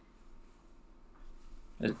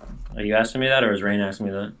 Are you asking me that, or is Rain asking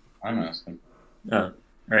me that? I'm asking. Oh,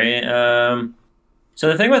 right. So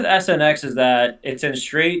the thing with SNX is that it's in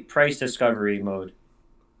straight price discovery mode.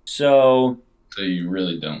 So you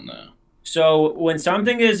really don't know. So when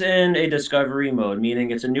something is in a discovery mode, meaning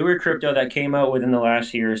it's a newer crypto that came out within the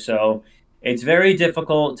last year or so, it's very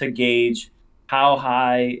difficult to gauge how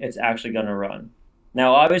high it's actually going to run.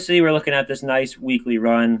 Now, obviously, we're looking at this nice weekly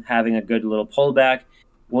run, having a good little pullback.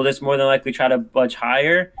 Will this more than likely try to budge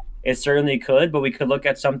higher? It certainly could, but we could look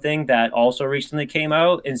at something that also recently came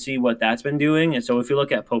out and see what that's been doing. And so if you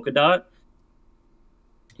look at Polkadot,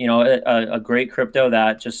 you know, a great crypto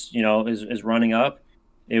that just, you know, is running up.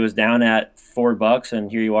 It was down at $4, and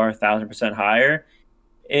here you are, 1,000% higher.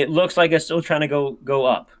 It looks like it's still trying to go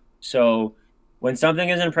up. So when something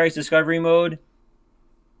is in price discovery mode,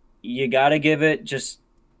 you got to give it just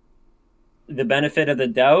the benefit of the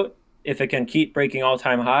doubt. If it can keep breaking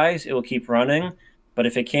all-time highs, it will keep running. But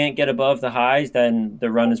if it can't get above the highs, then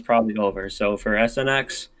the run is probably over. So for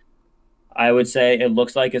SNX, I would say it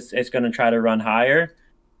looks like it's going to try to run higher,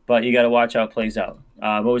 but you got to watch how it plays out.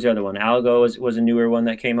 What was the other one? Algo was a newer one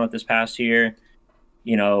that came out this past year.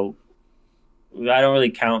 You know, I don't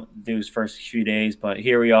really count those first few days, but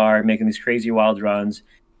here we are making these crazy wild runs,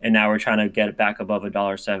 and now we're trying to get it back above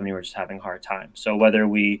 $1.70. We're just having a hard time. So whether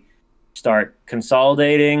we start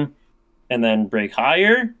consolidating and then break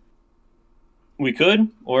higher, we could,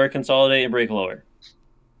 or consolidate and break lower.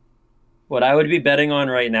 What I would be betting on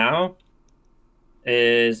right now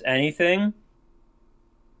is anything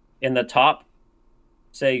in the top,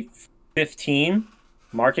 say, 15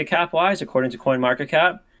 market cap wise, according to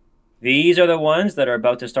CoinMarketCap. These are the ones that are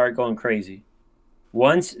about to start going crazy.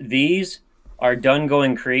 Once these are done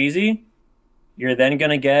going crazy, you're then going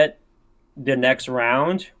to get the next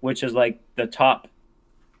round, which is like the top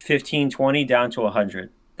 15, 20 down to 100.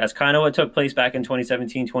 That's kind of what took place back in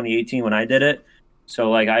 2017, 2018 when I did it. So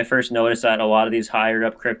like I first noticed that a lot of these higher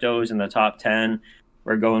up cryptos in the top 10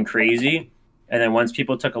 were going crazy. And then once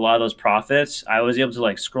people took a lot of those profits, I was able to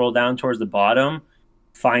like scroll down towards the bottom,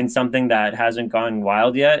 find something that hasn't gone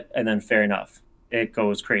wild yet, and then fair enough, it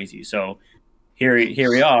goes crazy. So here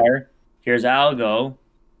we are. Here's Algo,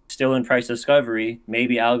 still in price discovery.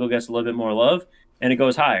 Maybe Algo gets a little bit more love, and it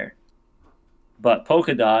goes higher. But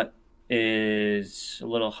Polkadot is a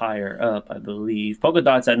little higher up, I believe.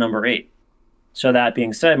 Polkadot's at number 8. So that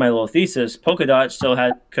being said, my little thesis, Polkadot still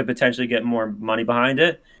could potentially get more money behind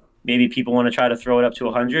it. Maybe people want to try to throw it up to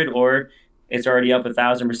 100, or it's already up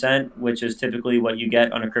 1,000%, which is typically what you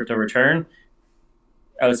get on a crypto return.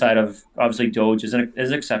 Outside of, obviously, Doge is an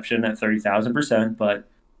exception at 30,000%, but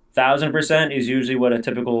 1,000% is usually what a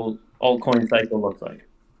typical altcoin cycle looks like.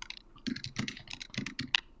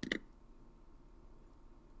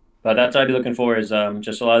 But that's what I'd be looking for is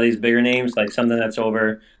just a lot of these bigger names, like something that's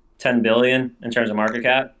over 10 billion in terms of market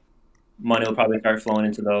cap. Money will probably start flowing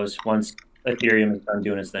into those once Ethereum is done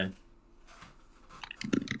doing its thing.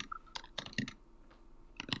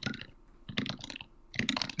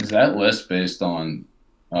 Is that list based on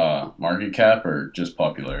market cap or just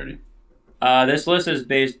popularity? This list is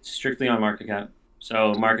based strictly on market cap.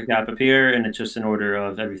 So market cap up here, and it's just in order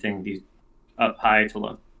of everything up high to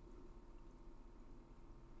low.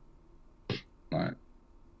 Right.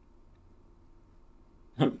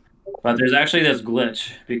 But there's actually this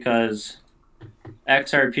glitch because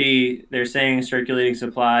XRP, they're saying circulating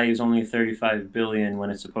supply is only 35 billion when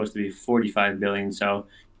it's supposed to be 45 billion. So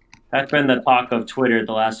that's been the talk of Twitter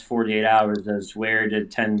the last 48 hours is where did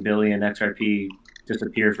 10 billion XRP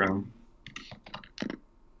disappear from?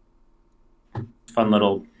 Fun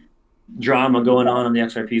little drama going on the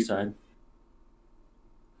XRP side.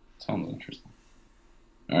 Sounds interesting.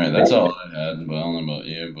 All right, that's all I had. But I don't know about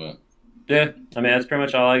you, but yeah, I mean that's pretty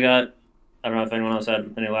much all I got. I don't know if anyone else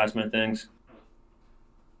had any last minute things.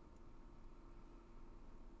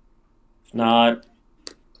 If not,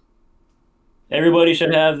 everybody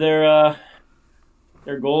should have their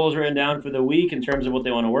goals written down for the week in terms of what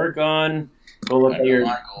they want to work on. Go look at your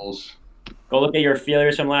my goals. Go look at your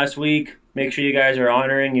failures from last week. Make sure you guys are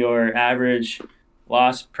honoring your average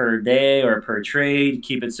loss per day or per trade.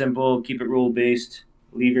 Keep it simple. Keep it rule-based.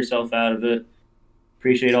 Leave yourself out of it.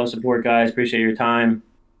 Appreciate all the support, guys. Appreciate your time.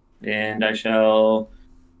 And I shall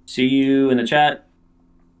see you in the chat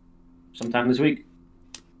sometime this week.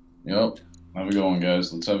 Yep. Have a good one,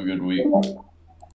 guys. Let's have a good week.